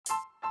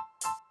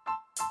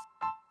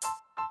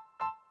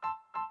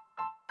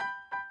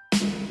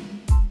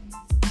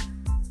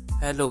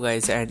Hello,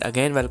 guys, and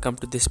again, welcome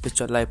to this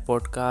Spiritual Life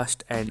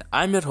podcast. And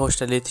I'm your host,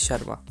 Alit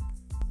Sharma.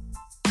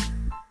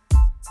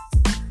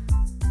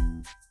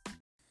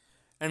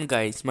 And,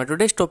 guys, my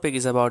today's topic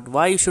is about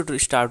why you should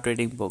start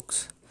reading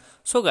books.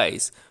 So,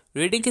 guys,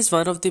 reading is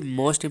one of the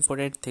most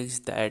important things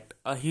that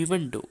a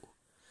human do.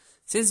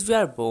 Since we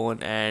are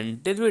born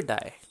and till we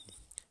die,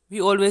 we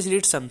always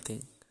read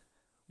something.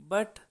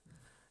 But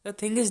the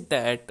thing is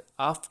that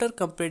after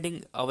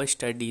completing our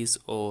studies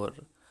or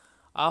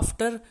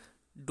after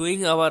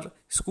doing our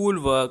school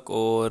work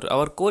or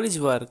our college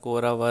work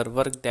or our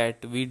work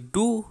that we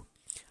do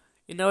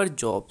in our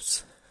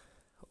jobs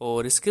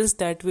or skills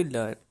that we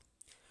learn,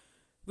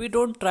 we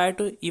don't try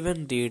to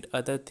even read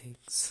other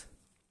things.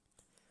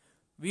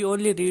 We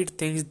only read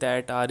things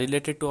that are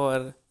related to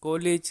our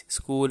college,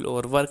 school,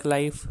 or work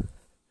life.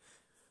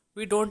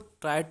 We don't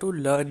try to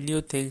learn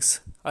new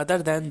things other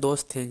than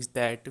those things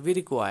that we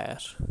require.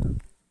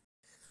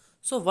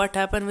 So, what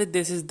happened with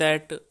this is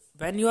that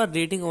when you are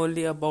reading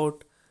only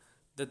about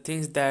the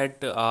things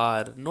that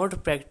are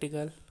not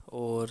practical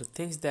or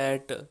things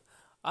that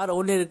are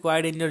only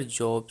required in your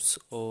jobs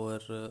or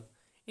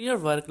in your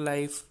work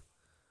life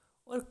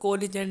or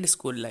college and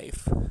school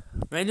life,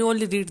 when you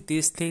only read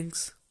these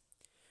things,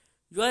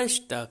 you are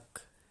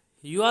stuck.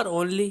 You are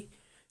only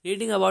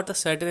reading about a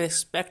certain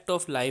aspect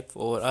of life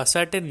or a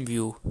certain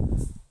view.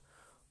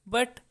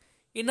 But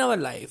in our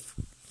life,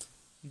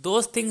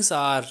 those things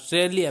are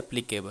rarely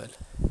applicable.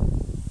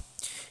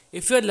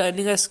 If you are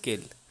learning a skill,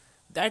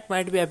 that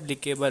might be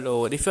applicable,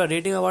 or if you are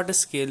reading about a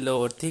skill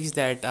or things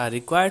that are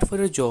required for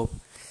your job,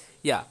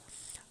 yeah,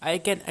 I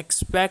can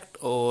expect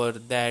or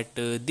that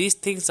these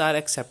things are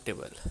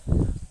acceptable.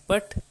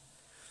 But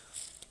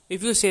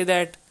if you say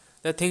that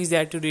the things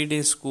that you read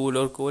in school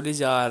or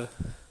college are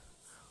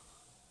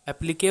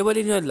applicable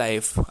in your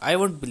life, I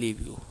won't believe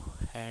you.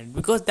 And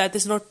because that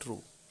is not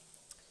true.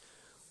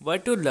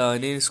 What you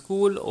learn in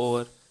school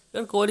or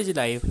your college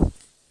life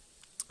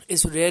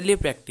is rarely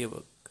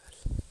practical.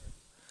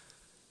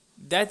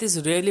 That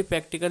is really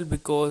practical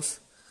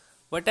because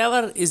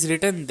whatever is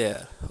written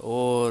there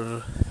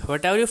or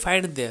whatever you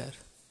find there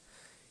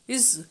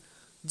is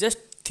just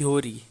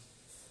theory.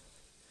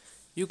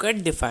 You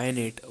can't define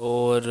it,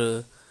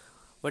 or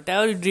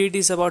whatever you read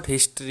is about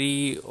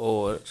history,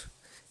 or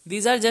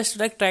these are just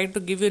like trying to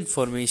give you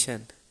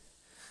information.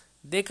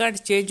 They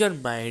can't change your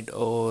mind,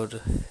 or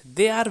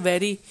they are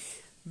very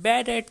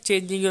bad at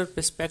changing your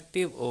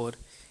perspective or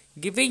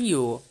giving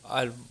you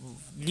a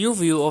new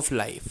view of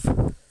life.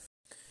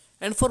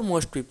 And for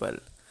most people,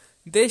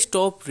 they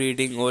stop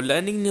reading or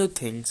learning new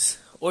things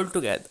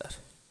altogether.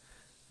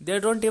 They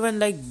don't even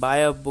buy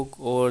a book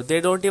or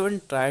they don't even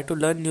try to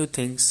learn new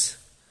things.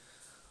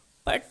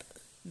 But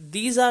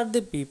these are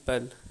the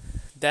people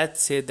that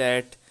say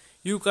that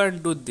you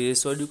can't do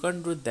this or you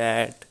can't do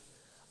that.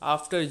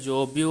 After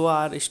job you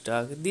are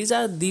stuck. These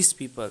are these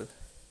people.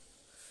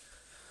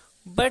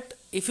 But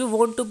if you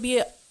want to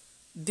be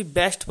the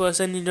best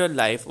person in your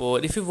life, or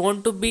if you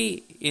want to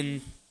be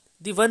in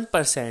the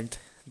 1%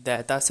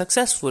 that are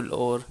successful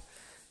or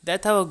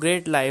that have a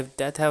great life,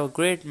 that have a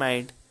great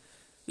mind,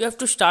 you have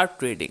to start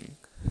reading.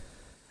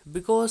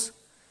 Because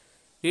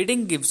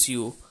reading gives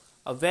you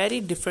a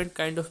very different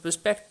kind of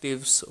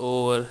perspectives,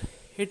 or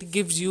it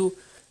gives you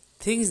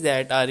things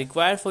that are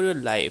required for your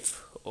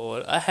life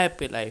or a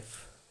happy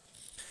life.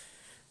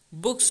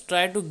 Books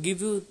try to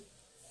give you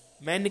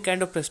many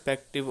kind of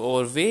perspective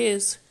or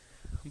ways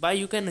by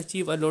you can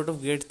achieve a lot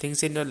of great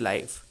things in your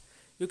life.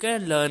 You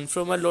can learn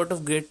from a lot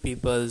of great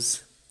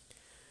peoples.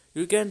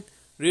 You can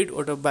read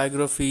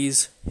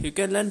autobiographies, you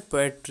can learn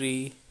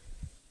poetry,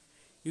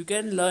 you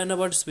can learn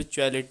about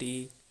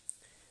spirituality,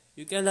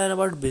 you can learn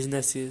about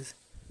businesses,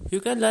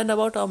 you can learn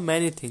about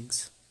many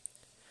things.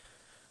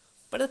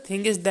 But the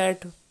thing is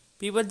that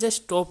people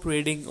just stop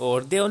reading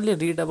or they only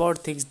read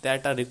about things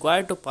that are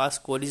required to pass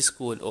college,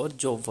 school or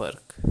job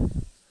work.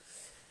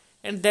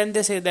 And then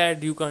they say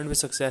that you can't be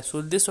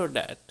successful, this or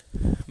that.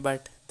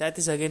 But that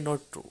is again not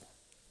true.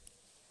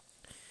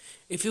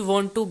 If you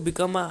want to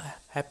become a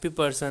happy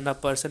person, a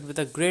person with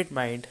a great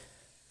mind,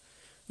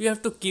 you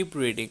have to keep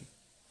reading.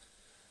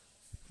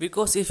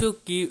 Because if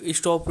you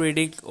stop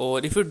reading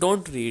or if you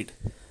don't read,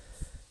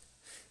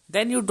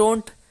 then you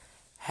don't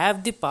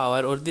have the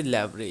power or the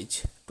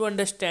leverage to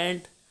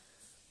understand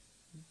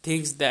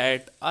things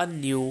that are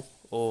new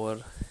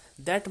or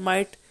that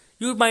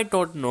you might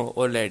not know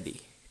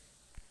already.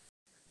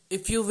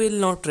 If you will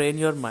not train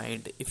your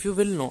mind, if you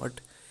will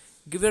not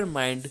give your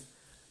mind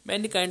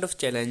many kind of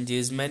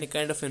challenges, many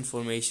kind of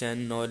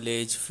information,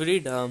 knowledge,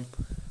 freedom,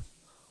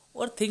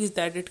 or things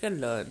that it can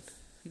learn,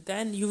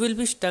 then you will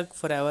be stuck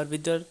forever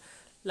with your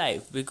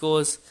life,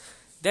 because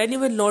then you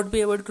will not be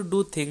able to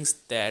do things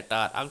that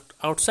are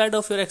outside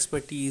of your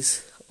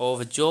expertise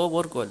of job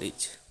or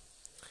college.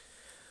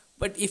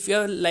 But if you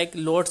have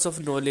lots of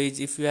knowledge,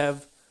 if you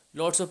have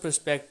lots of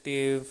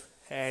perspective,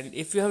 and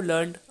if you have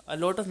learned a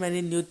lot of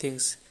many new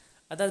things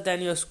other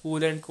than your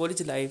school and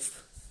college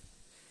life,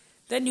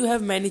 then you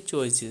have many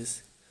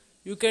choices.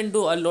 you can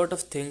do a lot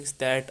of things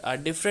that are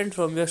different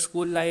from your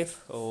school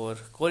life or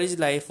college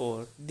life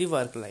or the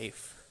work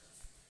life.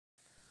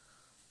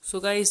 So,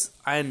 guys,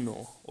 I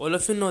know all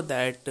of you know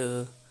that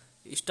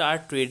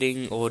start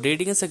reading or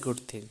reading is a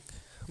good thing,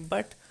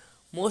 but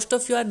most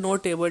of you are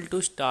not able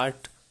to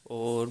start,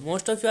 or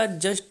most of you are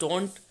just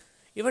don't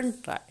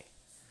even try.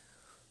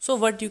 So,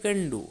 what you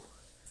can do,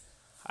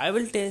 I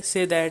will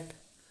say that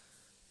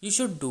you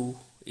should do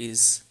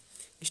is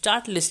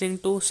start listening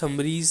to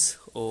summaries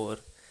or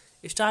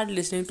start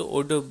listening to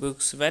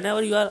audiobooks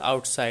whenever you are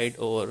outside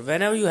or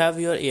whenever you have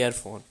your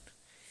earphone.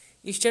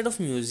 Instead of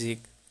music,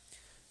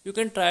 you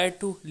can try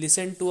to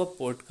listen to a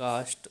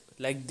podcast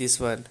like this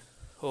one,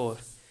 or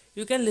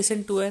you can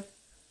listen to an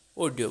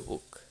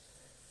audiobook,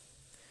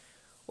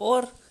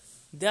 or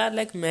there are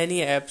like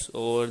many apps,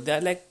 or there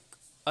are like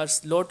a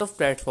lot of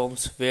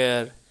platforms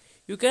where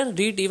you can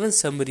read even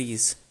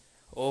summaries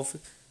of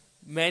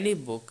many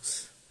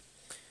books,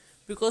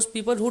 because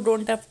people who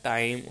don't have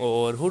time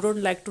or who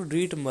don't like to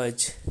read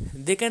much,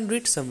 they can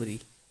read summary.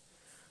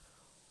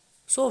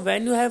 So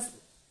when you have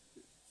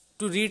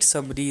to read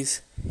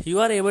summaries, you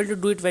are able to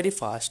do it very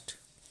fast.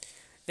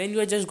 Then you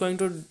are just going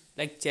to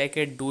like check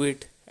it, do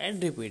it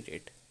and repeat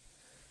it.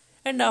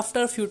 And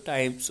after a few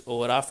times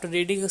or after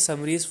reading the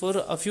summaries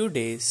for a few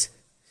days,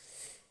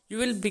 you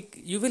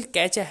will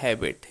catch a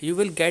habit. You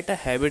will get a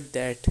habit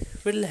that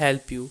will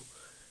help you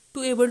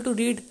to able to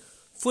read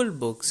full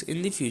books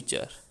in the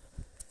future.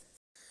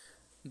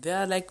 There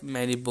are like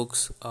many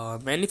books,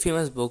 many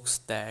famous books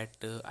that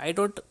I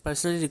don't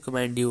personally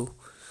recommend you.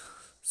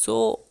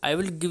 So I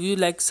will give you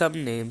like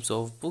some names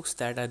of books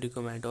that I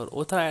recommend or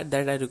author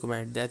that I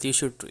recommend that you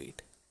should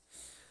read.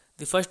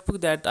 The first book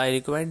that I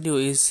recommend you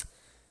is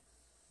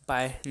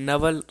by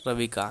Naval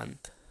Ravikant.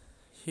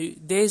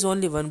 There is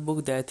only one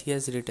book that he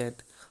has written,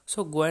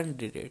 so go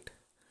and read it.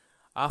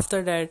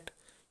 After that,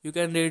 you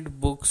can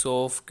read books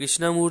of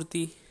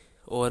Krishnamurti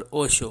or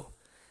Osho.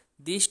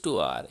 These two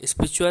are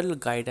spiritual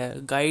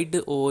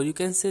guide, or you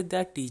can say they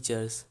are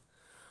teachers.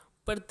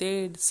 But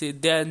they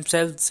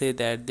themselves say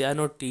that they are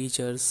not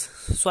teachers,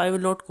 so I will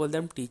not call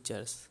them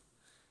teachers.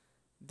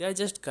 They are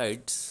just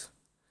guides.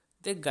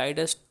 They guide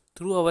us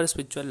through our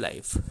spiritual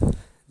life.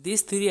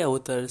 These three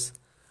authors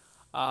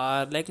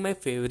are like my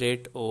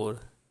favorite, or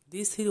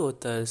these three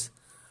authors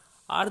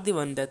are the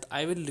one that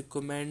I will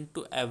recommend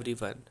to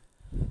everyone.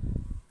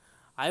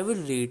 I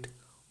will read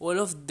all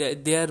of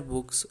their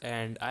books,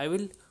 and I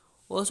will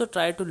also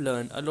try to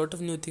learn a lot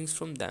of new things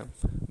from them,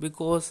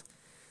 because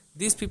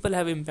these people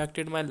have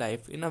impacted my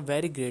life in a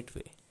very great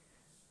way.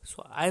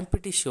 So I am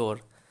pretty sure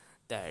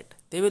that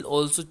they will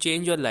also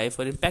change your life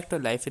or impact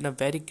your life in a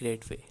very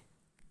great way.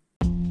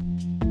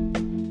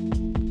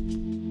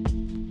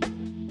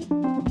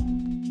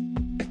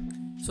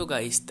 So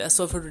guys, that's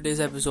all for today's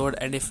episode,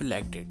 and if you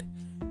liked it,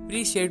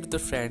 please share it with your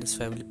friends,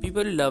 family,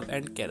 people you love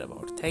and care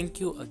about. Thank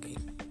you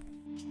again.